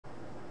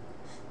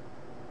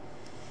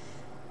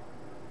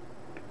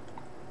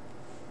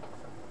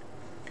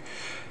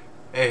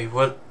Hey,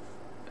 what?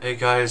 Hey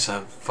guys,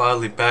 I'm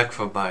finally back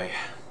from my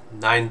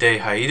 9-day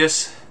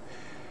hiatus.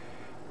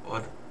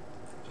 What?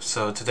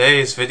 So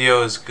today's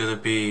video is gonna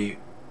be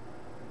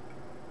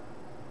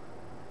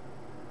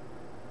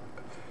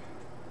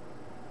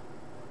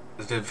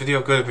the video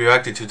I'm gonna be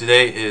reacting to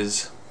today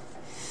is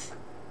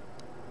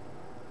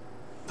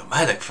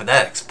Nomadic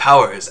Fanatic's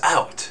Power is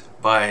Out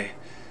by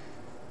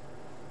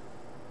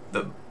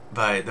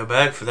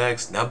Nomadic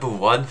Fanatic's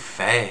 #1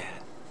 fan.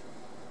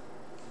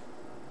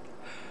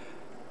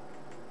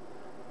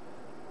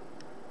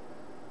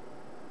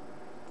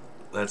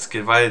 Let's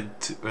get right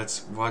into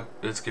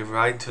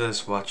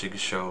this watching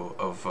show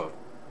of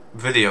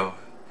video.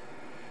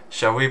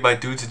 Shall we, my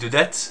dudes and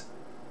dudettes?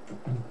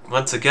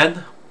 Once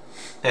again,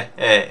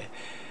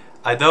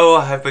 I know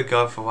I have been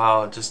gone for a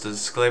while. Just a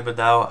disclaimer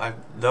now. I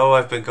know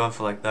I've been gone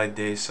for like 9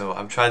 days, so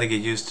I'm trying to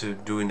get used to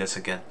doing this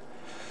again.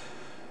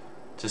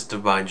 Just to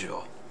remind you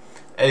all.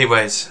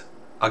 Anyways,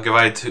 I'll get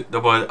right into. No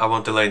more. I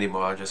won't delay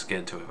anymore. I'll just get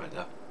into it right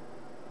now.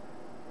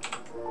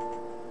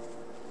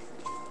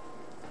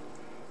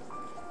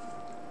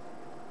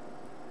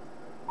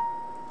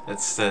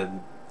 That's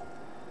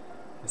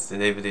the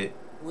name of it.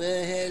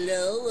 Well,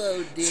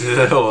 hello,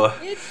 dear.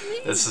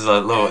 This is a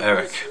little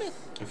Eric.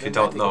 If you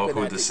don't know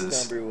who this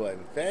is, #1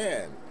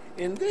 fan.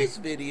 In this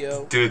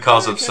video, dude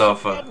calls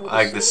himself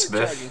Agnes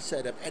Smith.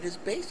 Setup at his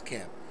base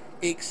camp.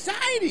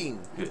 Exciting!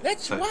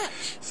 Let's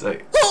watch. It's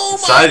like, oh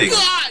exciting. My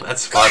God!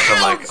 That's fun.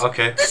 I'm like,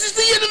 okay. This is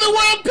the end of the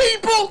world,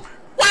 people.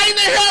 Why in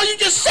the hell are you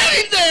just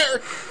sitting there?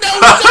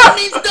 No sun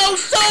means no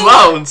soul.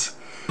 Clowns.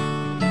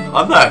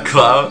 I'm not a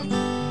clown.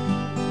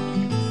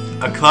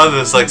 A clown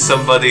is like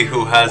somebody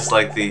who has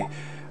like the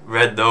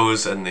red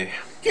nose and the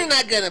You're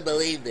not gonna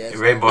believe this.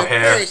 rainbow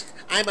hair. First,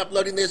 I'm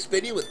uploading this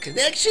video with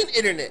Connection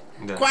Internet.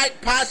 Yeah. Quite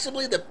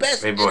possibly the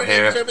best Rainbow internet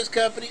hair. service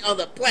company on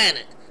the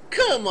planet.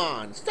 Come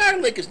on,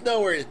 Starlink is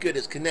nowhere as good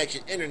as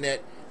Connection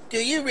Internet.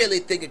 Do you really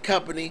think a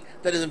company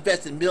that has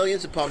invested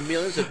millions upon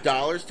millions of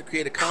dollars to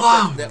create a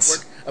complex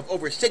network of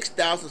over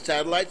 6,000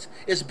 satellites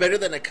is better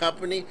than a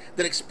company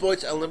that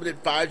exploits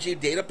unlimited 5G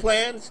data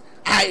plans?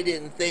 I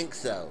didn't think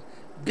so.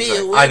 Be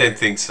aware. I didn't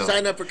think so.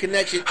 Sign up for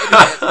Connection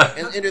Internet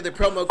and enter the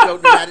promo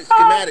code Nomadic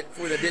Schematic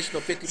for an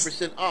additional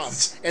 50%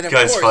 off. And of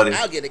course, funny.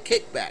 I'll get a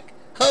kickback.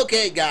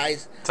 Okay,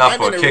 guys, Time I'm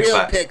for in a a real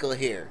kickback. pickle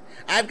here.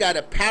 I've got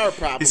a power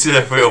problem. He's in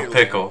a real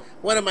pickle.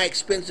 One of my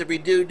expensive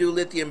redo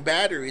lithium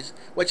batteries,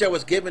 which I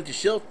was given to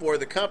shield for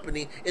the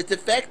company, is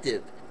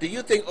defective. Do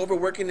you think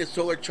overworking the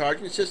solar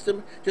charging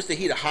system just to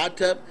heat a hot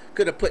tub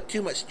could have put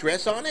too much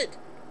stress on it?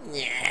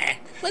 Yeah,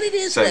 but it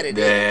is what it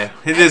is.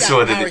 It is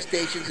what it is.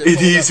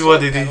 It is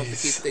what it is.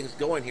 To keep things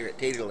going here at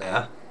Taterland.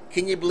 Yeah.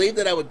 Can you believe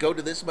that I would go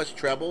to this much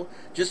trouble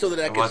just so that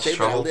I could say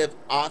that I live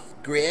off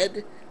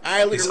grid?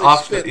 I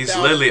literally He's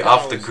literally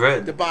off the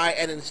grid to buy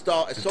and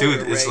install a solar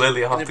Dude, it's array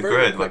literally off and the inverter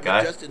grid, my equipment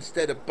guy. just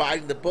instead of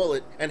biting the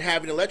bullet and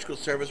having electrical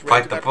service Bite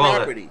right to the my bullet.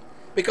 property.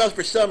 Because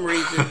for some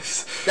reason,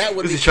 that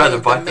would Is be he trying to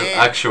paying bite the the man.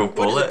 actual What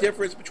bullet? is the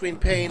difference between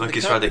paying Like the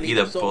he's trying to company eat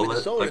a that sold me the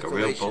bullet, solar like a real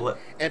installation bullet?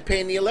 and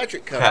paying the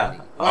electric company?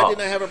 Yeah. Why Oh.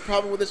 didn't I have a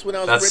problem with this when I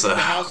was That's renting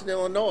a house in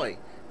Illinois?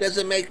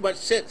 Doesn't make much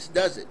sense,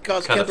 does it?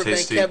 Because Kinda Krispyfur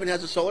tasty. Kevin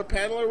has a solar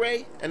panel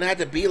array, and I had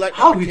to be like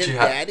How my would pretend you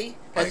have- daddy?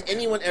 Has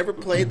anyone ever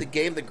played the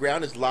game The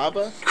Ground is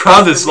Lava?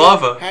 Ground For is me,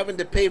 lava? Having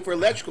to pay for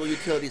electrical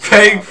utilities. is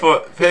Paying lava. for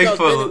Because then it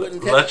wouldn't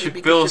technically electric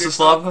be bills considered is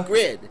lava?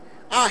 off-grid.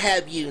 I'll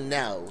have you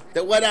know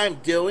that what I'm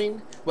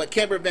doing, what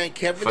Kemper Van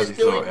Kevin Funny is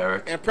doing, little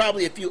Eric. and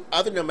probably a few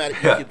other nomadic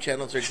Yeah. YouTube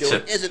channels are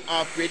doing, isn't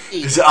off-grid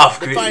either. It's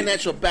off-grid. The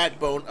financial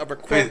backbone of a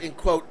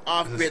quote-unquote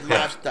off-grid Yeah.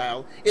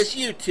 lifestyle is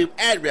YouTube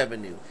ad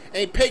revenue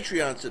and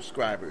Patreon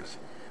subscribers.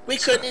 We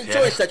couldn't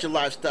enjoy such a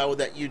lifestyle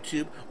without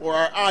YouTube or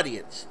our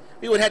audience.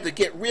 We would have to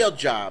get real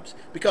jobs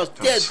because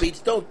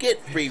deadbeats don't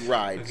get free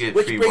rides.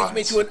 Which brings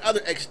me to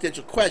another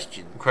existential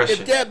question.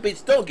 If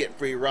deadbeats don't get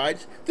free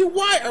rides, then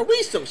why are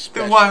we so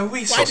special? Then why are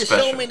we so Why do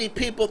special? so many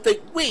people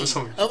think we,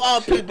 So- of all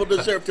people,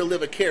 deserve to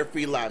live a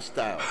carefree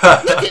lifestyle?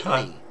 Look at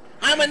me.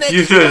 I'm an ex-con.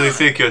 You really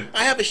think you're...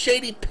 I have a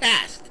shady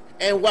past.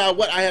 And while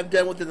what I have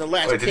done within the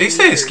last Wait, did 10 he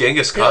say his years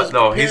Genghis pales Khan? in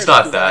No, he's comparison not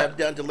to what that. I have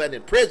done to land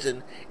in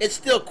prison, it's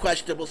still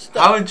questionable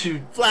stuff. How would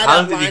you... Flat How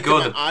out did he lying go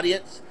to to... my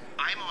audience?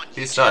 I'm on YouTube,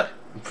 He's not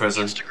in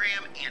prison.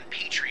 Instagram, and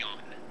Patreon.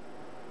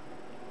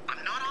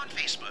 I'm not on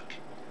Facebook.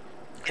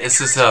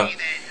 This is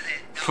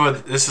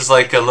this is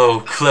like a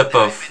little clip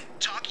of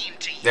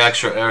the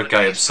actual Eric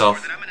guy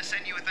himself. That I'm gonna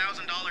send you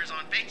 $1,000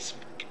 on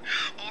Facebook,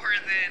 or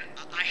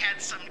that I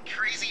had some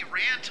crazy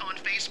rant on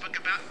Facebook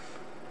about.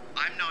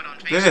 I'm not on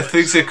Facebook. Yeah,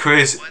 things are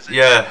crazy. Wasn't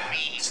Yeah,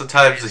 me.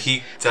 sometimes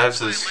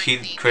there's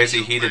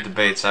crazy heated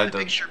debates. I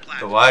don't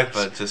know why,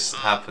 but it just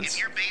happens. If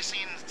you're basing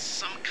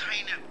some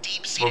kind of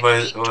deep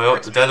Well,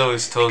 Dad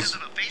always tells. because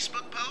of a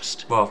Facebook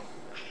post, Well,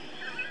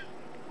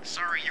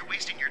 sorry, you're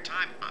wasting your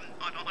time. I'm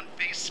not on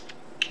Facebook.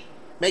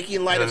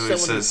 Making light Dad of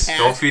always someone who says, passed.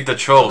 "Don't feed the On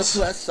the trolls."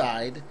 plus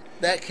side,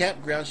 that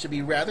campground should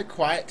be rather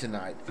quiet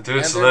tonight. The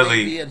dude's And there may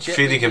literally be a gently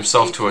feeding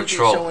himself cheap to a ticket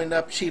troll. Showing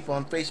up cheap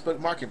on Facebook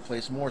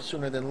Marketplace more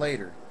sooner than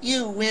later.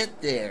 You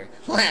went there,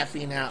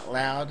 laughing out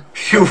loud.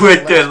 You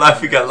went there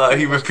laughing out loud.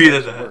 He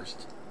repeated that.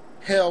 Worst.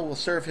 Hell will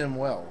serve him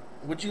well.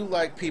 Would you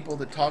like people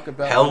to talk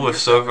about Hell when will your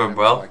serve family him members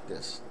well? like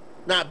this?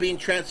 Not being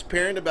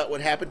transparent about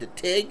what happened to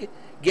Tig?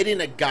 Getting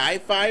a guy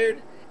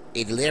fired?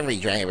 A delivery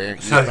driver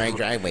used my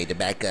driveway to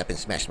back up and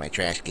smash my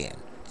trash can.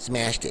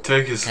 Smashed it.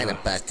 Tig is Kind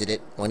of busted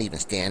it. Won't even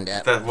stand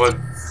up. that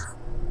one.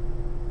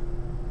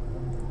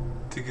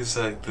 Tig is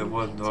like the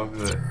one dog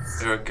that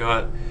Eric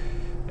got,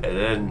 and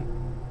then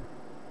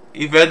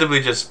he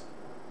randomly just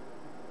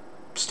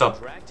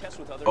stopped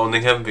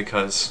owning him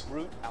because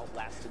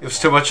it was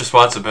too much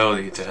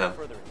responsibility to him.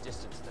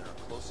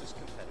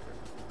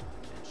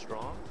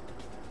 Strong,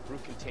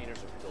 brute containers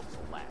are built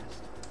to last.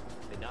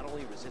 They not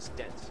only resist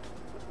dents,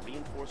 with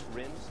reinforced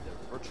rims,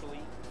 they're virtually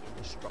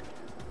indestructible.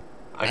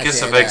 I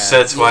guess it makes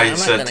sense why he I'm not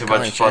said gonna too call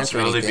much insurance or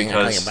responsibility anything,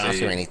 or because play a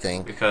boss or anything.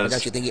 But because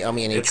don't you think you owe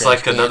me a new it's trash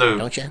like can, another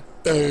don't you?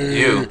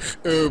 you.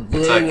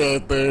 It's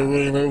like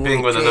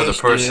being with another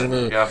person.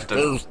 You have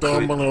to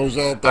clean.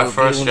 At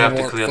first, you have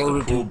to clean up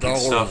the poop and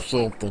stuff.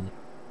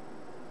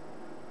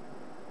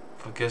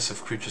 I guess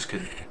if creatures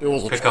could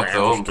pick up their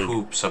own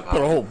poop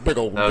somehow, that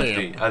would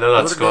be. I know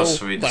that's gross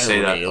for me to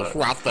say that,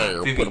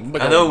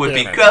 but I know it would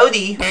be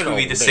grody for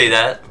me to say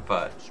that,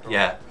 but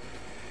yeah.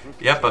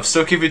 Yep, I'm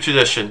still keeping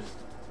tradition.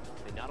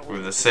 We're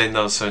the saying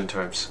those certain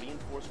terms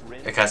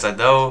because I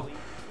know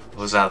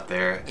who's out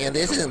there. And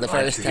this isn't the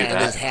first time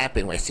this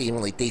happened where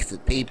seemingly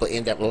decent people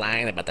end up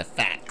lying about the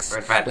facts.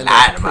 Right, When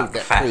lying there's about proof the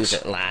that facts. proves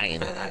it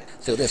lying.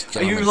 So this Are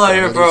you gentleman's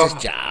liar, gonna bro? lose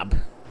his job.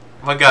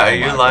 My God, are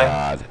you lying?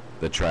 God,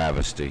 the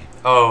travesty.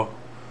 Oh,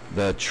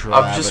 The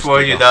travesty. I'm just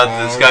warning you now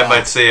that this guy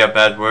might say a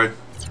bad word.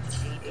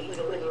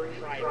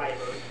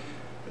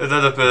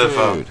 Another bit of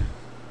Dude.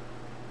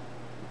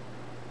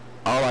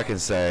 All I can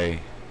say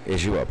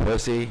is you a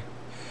pussy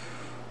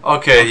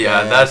okay,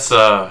 yeah, that's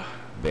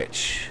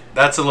bitch.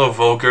 that's a little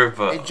vulgar,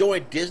 but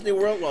Enjoyed Disney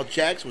World while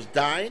Jax was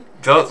dying?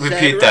 don't et cetera,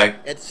 repeat that.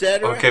 et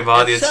cetera, Okay, and my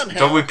audience, somehow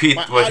don't repeat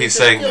my what he's audience is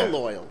saying still there.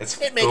 loyal.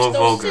 It's It a makes little no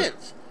vulgar.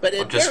 sense. But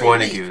I'm at just very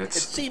warning least, you, it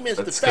it's cements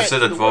the fact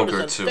considered that the world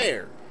vulgar is too.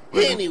 unfair.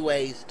 Really.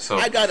 Anyways, So,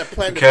 I got a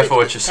plan be to careful fix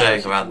what this you're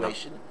saying power around them.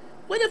 situation.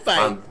 What if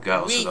I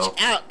Girls, reach though.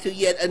 out to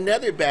yet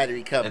another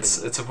battery company?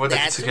 It's a word that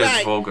That's considers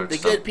right. vulgar The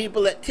stuff. good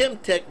people at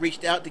TimTech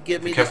reached out to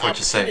give me the careful what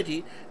you say.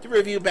 opportunity to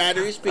review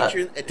batteries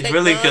featuring a you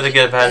really gonna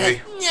get a technology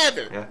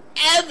battery? that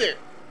has never,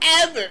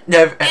 ever,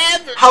 Never.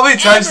 ever. How many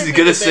times ever is he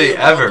gonna been say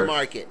available on the ever?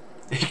 market.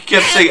 He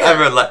kept saying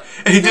Ever. ever, like,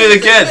 and he did This it is a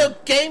again. real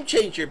game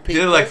changer, people. He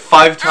did it like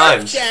 5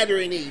 times.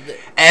 Earth-shattering even.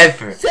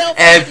 Ever,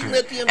 Self-heating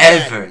lithium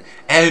batteries.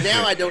 ever,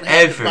 Now I don't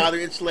have to ever. bother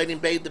insulating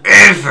the battery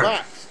Ever.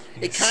 box.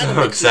 It He's kind of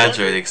so makes you wonder,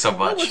 exaggerating so what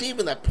much. was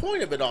even the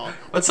point of it all?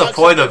 What's the Box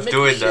point up of Mickey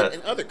doing shit that?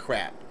 And other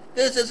crap.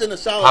 This isn't a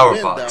solid Power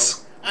win, box.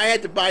 though. I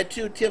had to buy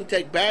 2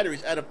 TimTech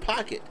batteries out of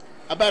pocket.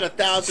 About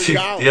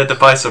 $1,000. You had to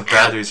buy some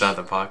batteries out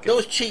of the pocket.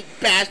 Those cheap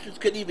bastards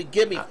couldn't even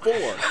give me 4.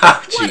 How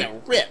What cheap? a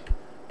rip.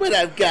 But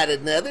I've got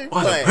another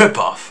What plan. a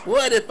ripoff.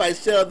 What if I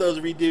sell those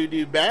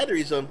Redo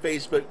batteries on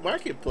Facebook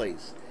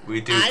Marketplace?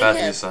 We do I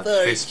batteries have on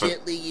Facebook.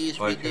 fortunately used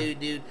Okay.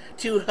 Redo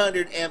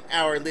 200 amp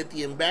hour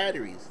lithium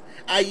batteries.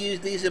 I use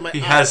these in my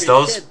He has off-grid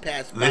those shed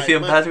past 5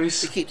 lithium months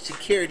batteries? to keep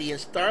security and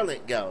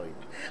Starlink going.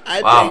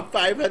 I Wow. paid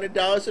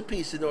 $500 a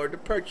piece in order to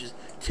purchase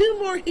 2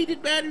 more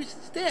heated batteries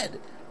instead.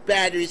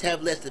 Batteries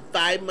have less than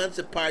 5 months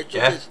of partial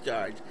Yeah.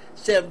 discharge,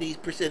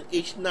 70%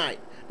 each night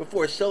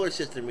before solar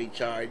system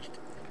recharged.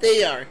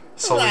 They are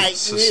Solar like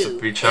system new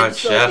recharged, and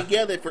sold yeah.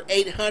 together for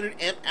 800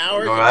 amp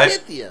hours You of alright?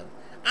 lithium.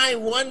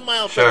 I'm 1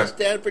 mile Sure. from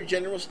the Stanford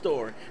General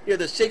Store near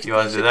the 66 You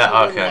want to do that?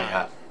 Okay,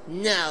 yeah.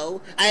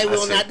 No, I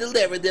will see. not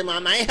deliver them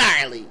on my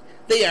Harley.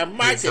 They are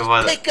marked the as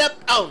one- pickup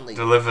only.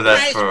 Deliver that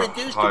Price for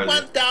reduced Harley. to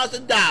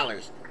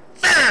 $1,000.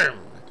 Firm.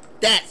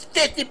 That's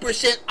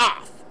 50%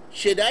 off.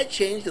 Should I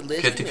change the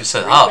listing 50%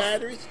 of 3 off?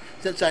 batteries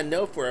since I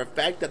know for a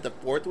fact that the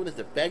 4th one is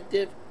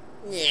defective?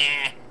 Nah,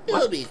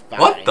 it'll What? be fine.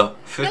 What the? Now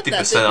that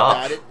I 50% think off?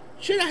 about it,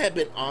 should I have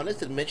been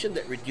honest and mentioned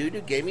that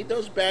Redudu gave me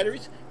those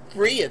batteries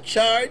free of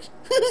charge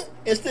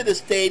instead of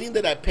stating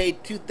that I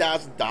paid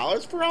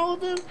 $2,000 for all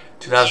of them?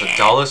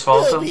 $2,000 for all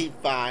of It'll them? be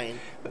fine.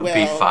 It'll Well,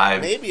 be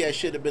fine. maybe I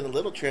should have been a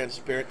little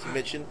transparent to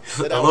mention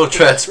that A I little was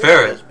putting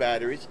transparent? those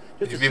batteries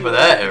just You to mean see by what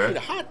that, I could Eric? shoot a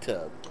hot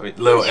tub. I mean,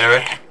 little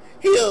Eric.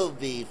 He'll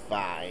be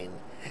fine.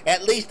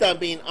 At least I'm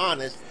being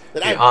honest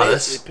that Be I'm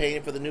honest. basically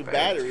paying for the new Pay-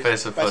 batteries pay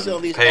by for-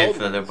 selling these paying old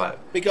for the new ones. bat-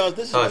 Because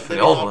this is Sorry, what for the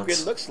living old off-grid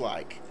ones. looks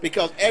like.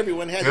 Because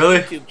everyone has Really?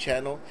 a YouTube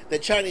channel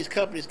that Chinese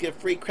companies give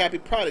free crappy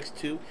products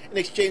to in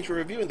exchange for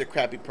reviewing their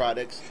crappy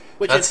products.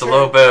 Which That's in a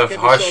little turn bit of can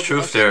be harsh sold to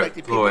truth there,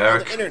 unsuspecting little people on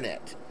Eric. the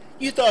internet.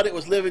 You thought it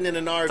was living in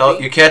an RV.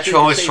 Don't- you can't so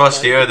always save trust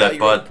money the to internet,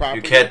 buy your own bud. You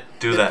property, can't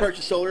do then that.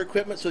 purchase solar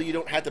equipment so you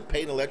don't have to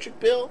pay an electric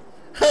bill.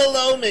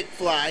 Hello,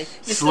 McFly. You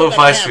It's still a little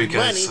gotta feisty, have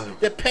guys. money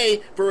to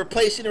pay for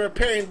replacing and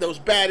repairing those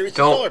batteries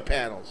Don't- and solar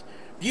panels.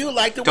 Do you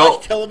like to don't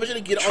watch television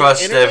and get on trust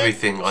the internet?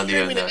 everything on the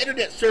Streaming internet. an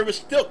internet service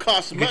still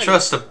costs You money. can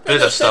trust a There's bit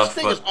no of such stuff,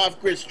 thing but as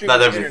off-grid streaming not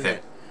the everything.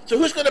 internet. So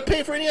who's going to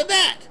pay for any of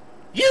that?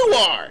 You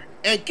are.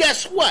 And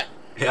guess what?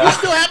 Yeah, You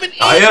still haven't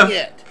I eaten am.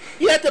 yet.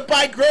 You have to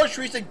buy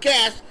groceries and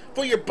gas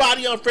for your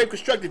body-on-frame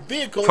constructed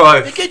vehicle.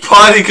 Body to get you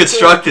body to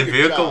constructed do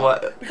your vehicle? job.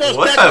 What Because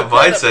what that's kind of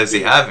what grown-ups mindset is he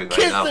do. having right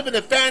Kids now? live in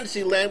a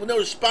fantasy land with no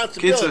Kids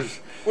responsibilities,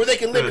 where they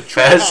can live in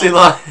fantasy treehouse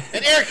land?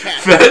 and air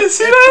cats,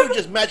 Fantasy and land? food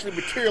just magically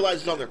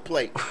materializes on their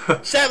plate.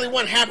 Sadly,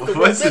 one half of the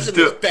world What's lives this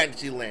in this do?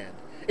 fantasy land.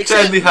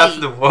 Sadly, Except half me.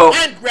 of the world.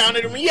 I'm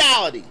grounded in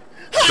reality.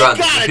 I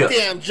Grounded, got a yeah.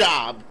 damn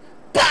job.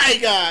 Bye,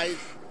 guys.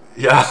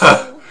 Yeah.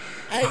 So,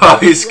 I Oh,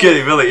 was he's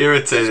getting wrong. really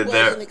irritated This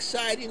there. wasn't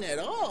exciting at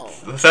all.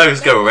 I thought he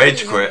was Not gonna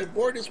rage only have quit. You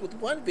bored us with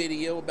one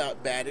video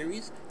about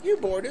batteries, you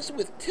bored us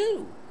with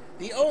two.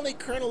 The only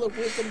kernel of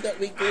wisdom that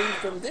we glean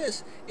from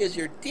this is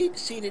your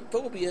deep-seated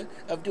phobia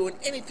of doing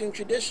anything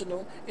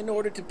traditional in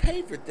order to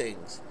pay for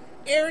things.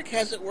 Eric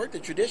hasn't worked a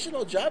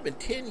traditional job in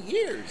 10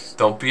 years.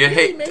 Don't be a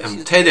Really makes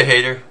you tater think.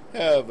 hater.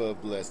 Have a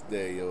blessed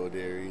day, old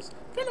Aries.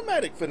 For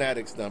Nomadic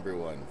Fanatic's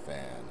 #1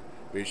 fan.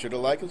 Be sure to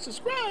like and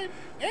subscribe,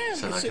 and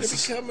So like consider this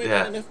is- becoming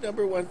yeah. an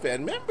 #1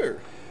 fan member.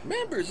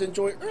 Members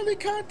enjoy early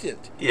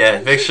content. Yeah,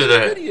 make sure to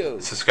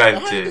videos, subscribe to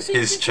behind-the-scenes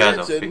his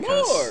channel features, and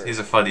because more. he's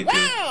a funny dude.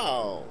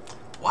 Wow!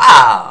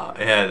 Wow!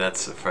 Yeah,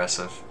 that's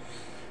impressive.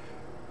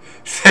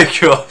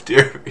 Thank you all,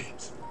 dear.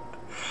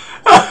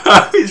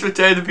 He's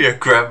pretending to be a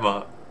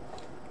grandma.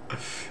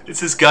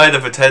 It's this guy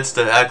that pretends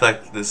to act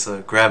like this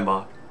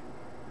grandma.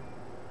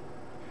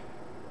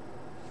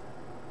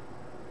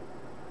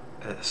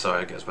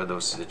 Sorry, guys, my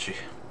nose is itchy.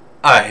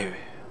 Alright, here.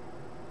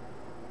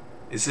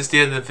 Is this the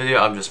end of the video?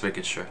 I'm just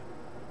making sure.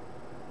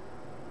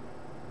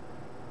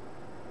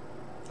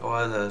 I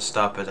want to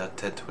stop it at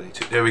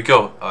 10:22. There we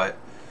go. Alright.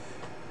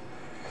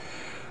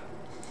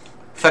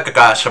 Thank you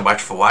guys so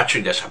much for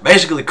watching this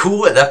amazingly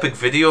cool and epic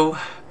video.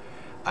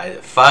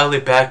 I'm finally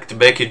back to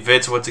making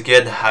vids once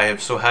again. I am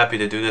so happy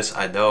to do this.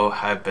 I know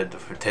I've been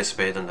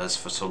participating in this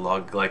for so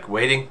long, like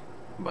waiting,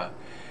 but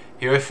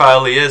here it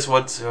finally is.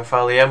 I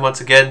finally am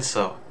once again.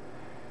 So,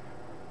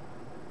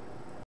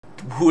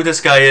 who this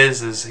guy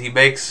is he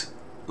makes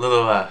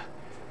little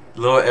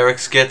Eric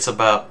skits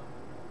about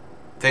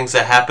things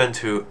that happened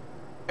to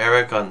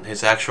Eric on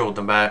his actual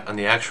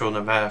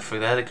Nomadic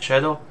Fanatic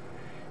channel.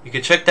 You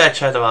can check that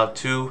channel out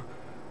too.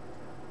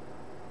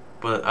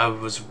 But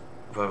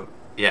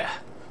yeah.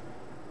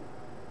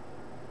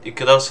 You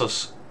could also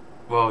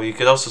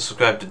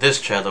subscribe to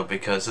this channel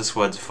because this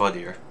one's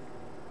funnier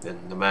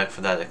than Nomadic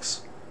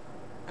Fanatic's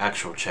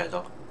actual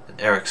channel and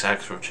Eric's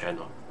actual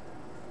channel.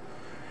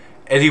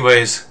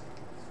 Anyways,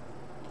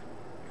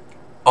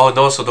 oh, and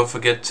also don't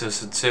forget to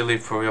sincerely,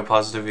 for real,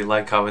 positively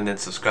like, comment, and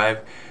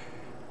subscribe.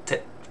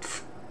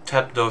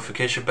 Tap the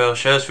notification bell,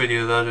 share this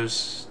video with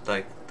others,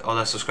 like all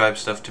that subscribe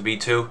stuff to me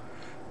too.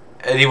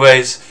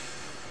 Anyways,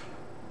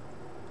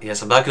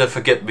 yes, I'm not gonna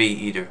forget me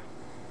either.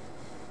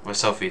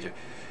 Myself either.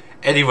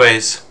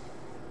 Anyways,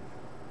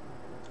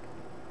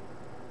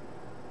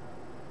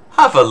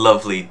 have a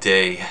lovely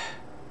day,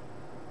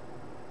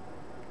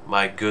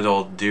 my good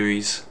old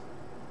dearies.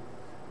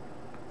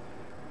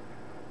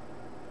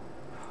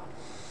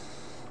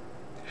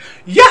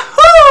 Yeah.